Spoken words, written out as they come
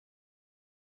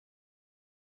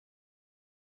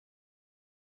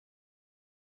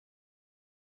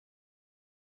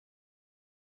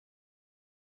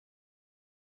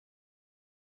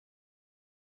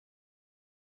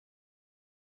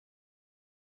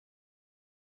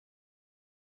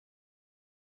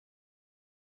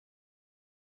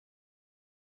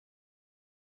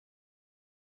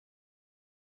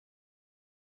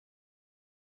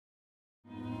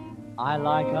I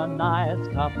like a nice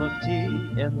cup of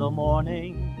tea in the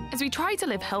morning. As we try to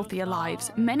live healthier lives,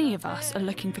 many of us are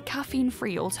looking for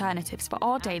caffeine-free alternatives for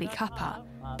our daily cuppa.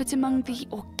 But among the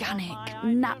organic,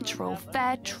 natural,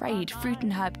 fair trade fruit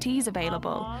and herb teas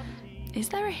available, is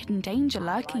there a hidden danger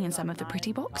lurking in some of the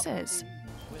pretty boxes?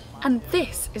 And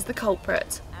this is the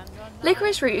culprit.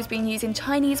 Licorice root has been used in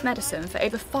Chinese medicine for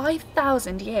over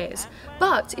 5,000 years,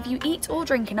 but if you eat or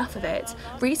drink enough of it,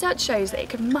 research shows that it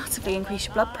can massively increase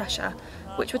your blood pressure,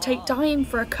 which would take dying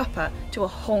for a cuppa to a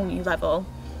whole new level.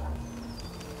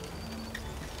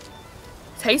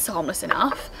 Tastes harmless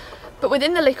enough, but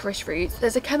within the licorice root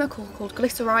there's a chemical called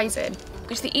glycyrrhizin,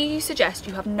 which the EU suggests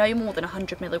you have no more than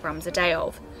 100 milligrams a day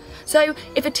of. So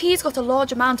if a tea's got a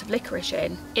large amount of licorice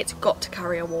in, it's got to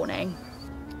carry a warning.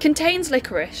 Contains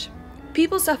licorice.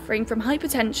 People suffering from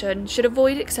hypertension should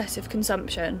avoid excessive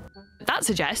consumption. That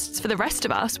suggests for the rest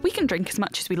of us we can drink as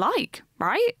much as we like,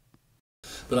 right?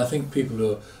 But I think people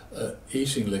who are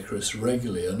eating licorice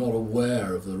regularly are not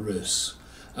aware of the risks.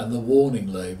 And the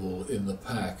warning label in the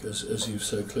pack, as you've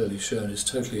so clearly shown, is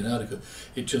totally inadequate.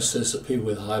 It just says that people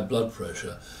with high blood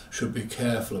pressure should be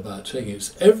careful about taking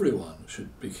it. Everyone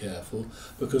should be careful,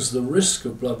 because the risk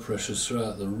of blood pressures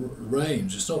throughout the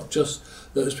range, it's not just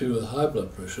those people with high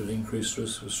blood pressure, increased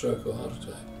risk of stroke or heart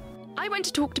attack. I went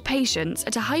to talk to patients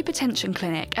at a hypertension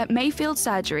clinic at Mayfield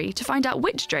Surgery to find out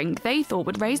which drink they thought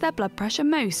would raise their blood pressure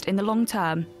most in the long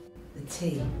term. The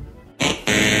tea.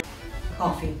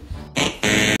 Coffee.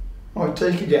 I'd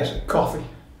take a guess at coffee.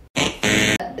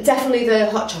 Definitely the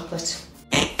hot chocolate.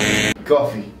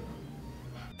 Coffee.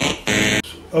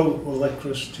 Oh, well,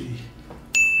 licorice tea.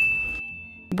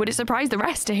 Would it surprise the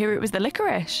rest to hear it was the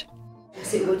licorice?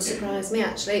 Yes, it would surprise me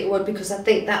actually. It would, because I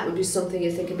think that would be something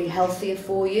you think would be healthier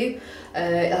for you.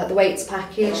 The way it's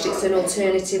packaged, it's an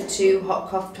alternative to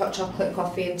hot chocolate,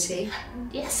 coffee and tea.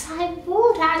 Yes, I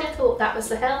would. I'd have thought that was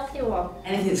the healthier one.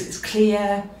 Anything that's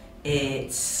clear,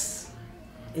 it's,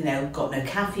 you know, got no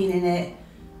caffeine in it,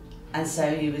 and so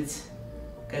you would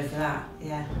go for that,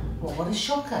 yeah. Well, what a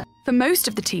shocker. For most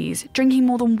of the teas, drinking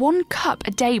more than 1 cup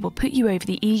a day will put you over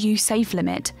the EU safe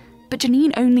limit. But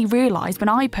Janine only realised when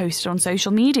I posted on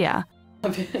social media.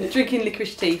 I've been drinking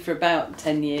licorice tea for about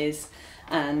 10 years,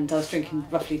 and I was drinking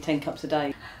roughly 10 cups a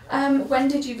day. When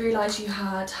did you realise you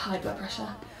had high blood pressure?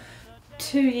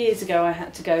 2 years ago I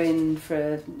had to go in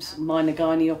for a minor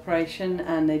gynae operation,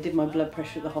 and they did my blood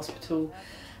pressure at the hospital,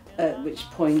 at which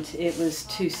point it was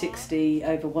 260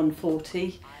 over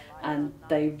 140, and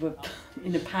they were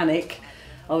in a panic.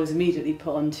 I was immediately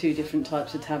put on 2 different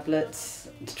types of tablets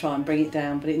to try and bring it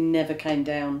down, but it never came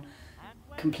down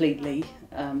completely,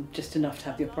 just enough to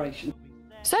have the operation.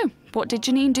 So, what did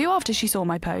Janine do after she saw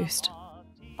my post?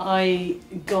 I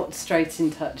got straight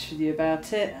in touch with you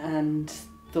about it and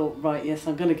thought, right, yes,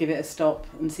 I'm going to give it a stop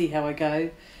and see how I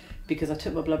go, because I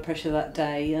took my blood pressure that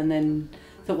day and then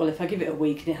thought, well, if I give it a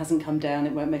week and it hasn't come down,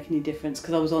 it won't make any difference,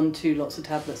 because I was on 2 lots of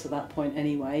tablets at that point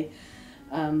anyway.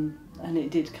 And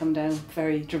it did come down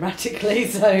very dramatically,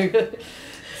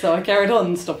 so I carried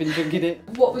on stopping drinking it.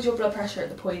 What was your blood pressure at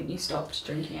the point you stopped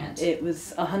drinking it? It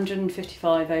was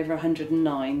 155 over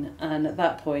 109, and at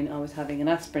that point I was having an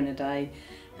aspirin a day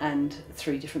and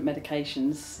 3 different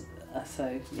medications,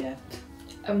 so yeah.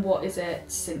 And what is it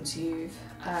since you've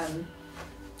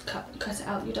cut it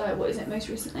out of your diet? What is it most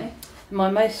recently? My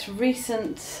most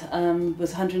recent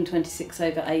was 126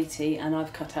 over 80, and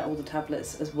I've cut out all the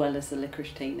tablets as well as the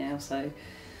licorice tea now, so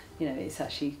you know, it's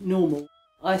actually normal.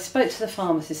 I spoke to the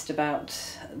pharmacist about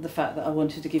the fact that I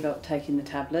wanted to give up taking the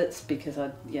tablets because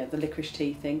the licorice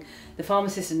tea thing. The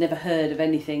pharmacist had never heard of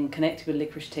anything connected with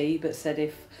licorice tea, but said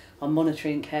if I'm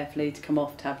monitoring carefully to come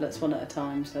off tablets 1 at a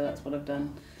time, so that's what I've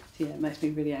done. So yeah, it makes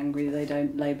me really angry that they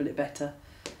don't label it better.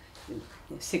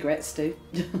 Cigarettes do.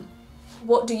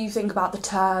 What do you think about the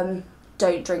term,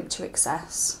 don't drink to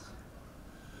excess?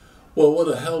 Well, what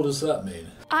the hell does that mean?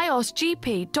 I asked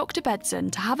GP Dr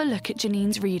Bedson to have a look at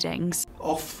Janine's readings.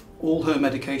 Off all her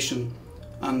medication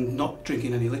and not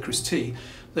drinking any licorice tea,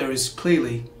 there is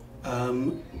clearly a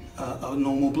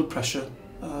normal blood pressure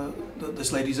that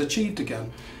this lady's achieved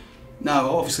again.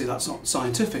 Now, obviously that's not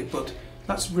scientific, but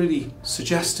that's really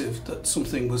suggestive that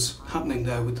something was happening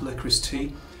there with the licorice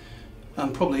tea,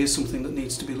 and probably is something that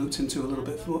needs to be looked into a little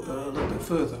bit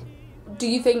further. Do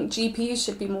you think GPs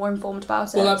should be more informed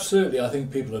about it? Well, absolutely. I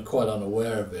think people are quite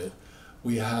unaware of it.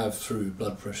 We have, through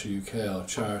Blood Pressure UK, our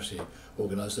charity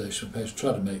organisation,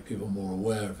 tried to make people more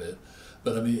aware of it.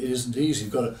 But I mean, it isn't easy.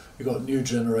 You've got new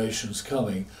generations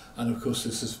coming, and of course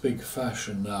there's this big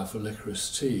fashion now for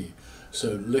licorice tea.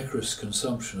 So licorice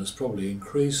consumption has probably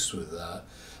increased with that,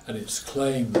 and it's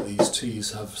claimed that these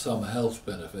teas have some health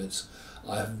benefits,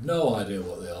 I have no idea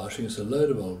what they are. I think it's a load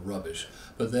of old rubbish,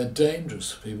 but they're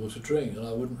dangerous for people to drink, and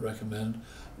I wouldn't recommend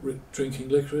drinking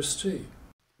licorice tea.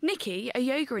 Nikki, a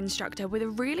yoga instructor with a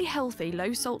really healthy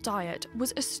low-salt diet,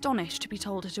 was astonished to be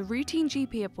told at a routine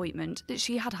GP appointment that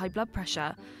she had high blood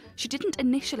pressure. She didn't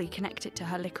initially connect it to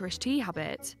her licorice tea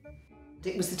habit.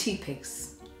 It was the tea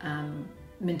pigs,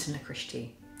 mint and licorice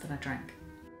tea, that I drank.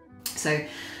 So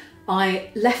I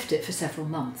left it for several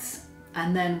months,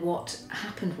 and then what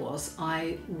happened was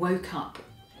I woke up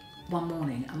one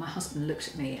morning and my husband looked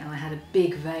at me and I had a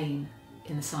big vein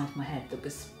in the side of my head that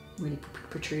was really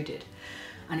protruded.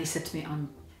 And he said to me, I'm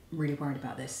really worried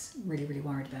about this, really, really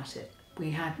worried about it.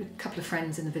 We had a couple of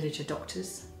friends in the village are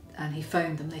doctors, and he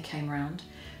phoned them, they came round,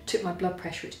 took my blood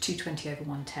pressure, it's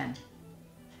 220/110.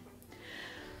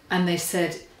 And they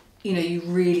said, you know, you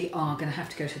really are going to have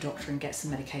to go to a doctor and get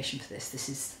some medication for this. This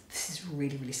is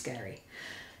really, really scary.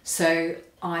 So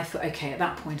I thought, okay, at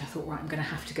that point I thought, right, I'm going to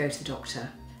have to go to the doctor.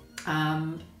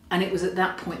 And it was at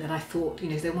that point that I thought, you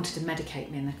know, they wanted to medicate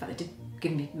me, and in fact they did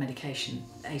give me medication,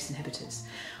 ACE inhibitors.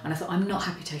 And I thought, I'm not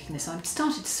happy taking this. So I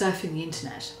started surfing the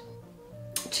internet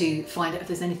to find out if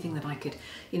there's anything that I could,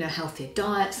 you know, healthier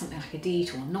diet, something I could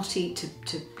eat or not eat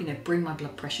to you know, bring my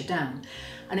blood pressure down.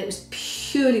 And it was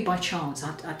purely by chance.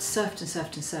 I'd surfed and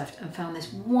surfed and surfed and found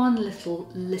this one little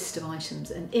list of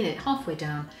items, and in it, halfway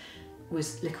down,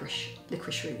 was licorice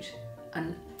root.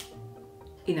 And,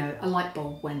 you know, a light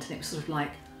bulb went, and it was sort of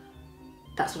like,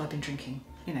 that's what I've been drinking,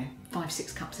 you know,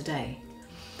 5-6 cups a day.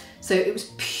 So it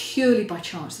was purely by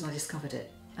chance that I discovered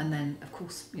it, and then, of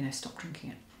course, you know, stopped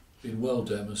drinking it. Been well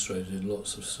demonstrated in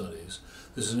lots of studies.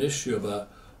 There's an issue about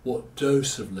what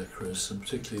dose of licorice, and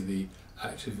particularly the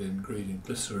active ingredient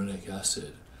glycerinic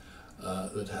acid,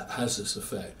 that has this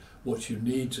effect. What you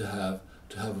need to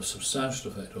have a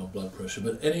substantial effect on blood pressure,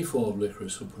 but any form of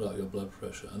licorice will put up your blood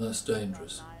pressure, and that's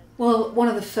dangerous. Well, one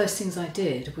of the first things I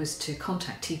did was to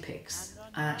contact TPICS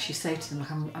and actually say to them, like,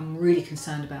 I'm really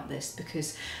concerned about this,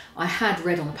 because I had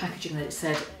read on the packaging that it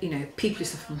said, you know, people who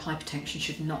suffer from hypertension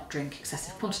should not drink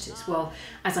excessive quantities. Well,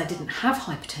 as I didn't have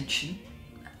hypertension,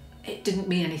 it didn't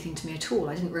mean anything to me at all.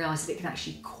 I didn't realise that it could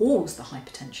actually cause the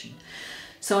hypertension.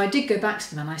 So I did go back to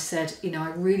them and I said, you know, I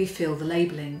really feel the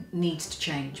labelling needs to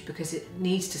change, because it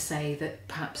needs to say that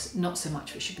perhaps not so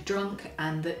much of it should be drunk,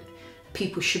 and that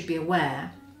people should be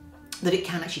aware that it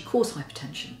can actually cause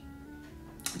hypertension.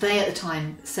 They at the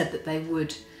time said that they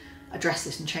would address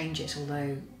this and change it,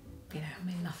 although, you know, I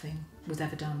mean, nothing was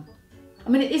ever done. I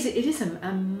mean, it is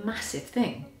a massive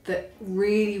thing that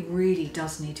really, really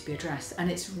does need to be addressed, and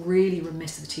it's really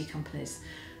remiss of the tea companies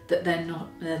that they're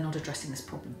not addressing this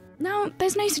problem. Now,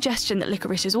 there's no suggestion that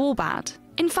licorice is all bad.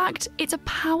 In fact, it's a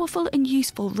powerful and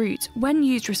useful root when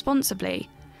used responsibly.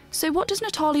 So what does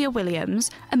Natalia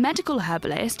Williams, a medical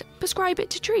herbalist, prescribe it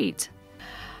to treat?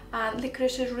 And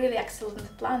licorice is really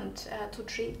excellent plant to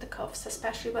treat the coughs,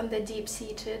 especially when they're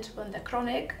deep-seated, when they're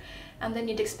chronic, and they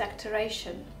need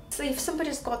expectoration. So if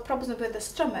somebody's got problems with the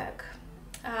stomach,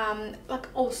 like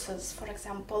ulcers, for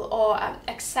example, or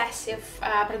excessive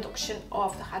production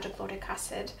of the hydrochloric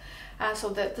acid, so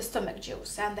the stomach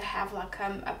juice, and they have like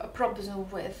a problem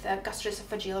with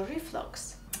gastroesophageal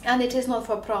reflux, and it is not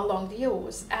for prolonged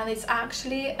use, and it's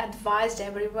actually advised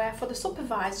everywhere for the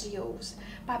supervised use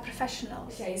by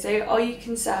professionals. Okay, so are you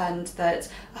concerned that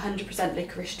 100%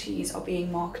 licorice teas are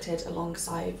being marketed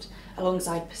alongside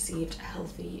perceived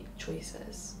healthy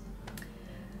choices?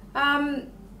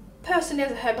 Personally,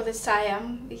 as a herbalist, I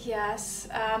am, yes.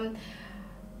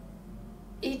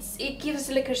 It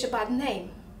gives licorice a bad name,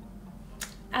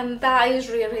 and that is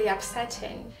really, really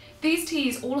upsetting. These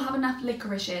teas all have enough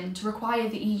licorice in to require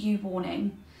the EU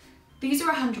warning. These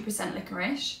are 100%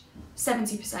 licorice,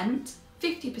 70%,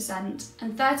 50%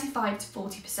 and 35 to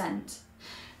 40%.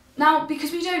 Now,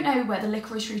 because we don't know where the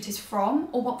licorice root is from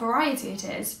or what variety it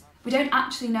is, we don't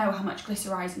actually know how much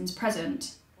glycyrrhizin is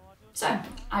present. So,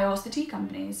 I asked the tea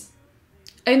companies.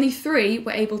 Only 3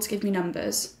 were able to give me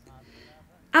numbers.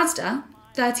 Asda,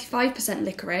 35%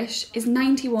 licorice, is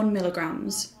 91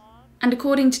 milligrams. And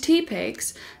according to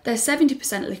TPICS, their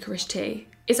 70% licorice tea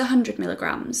is 100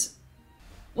 milligrams.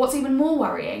 What's even more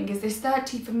worrying is this third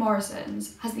tea from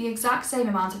Morrison's has the exact same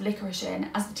amount of licorice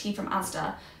in as the tea from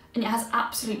Asda, and it has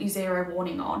absolutely 0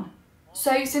 warning on.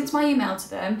 So since my email to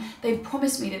them, they've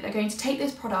promised me that they're going to take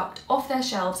this product off their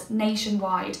shelves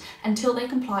nationwide until they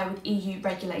comply with EU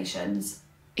regulations.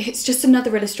 It's just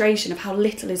another illustration of how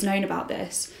little is known about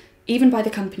this, even by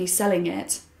the companies selling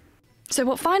it. So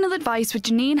what final advice would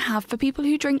Janine have for people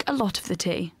who drink a lot of the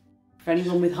tea? For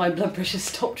anyone with high blood pressure,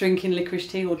 stop drinking licorice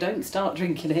tea or don't start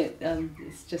drinking it.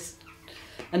 It's just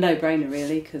a no-brainer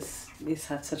really, because it's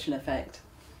had such an effect.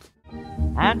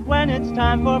 And when it's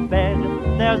time for bed,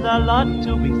 there's a lot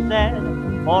to be said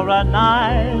for a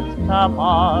nice cup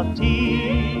of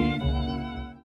tea.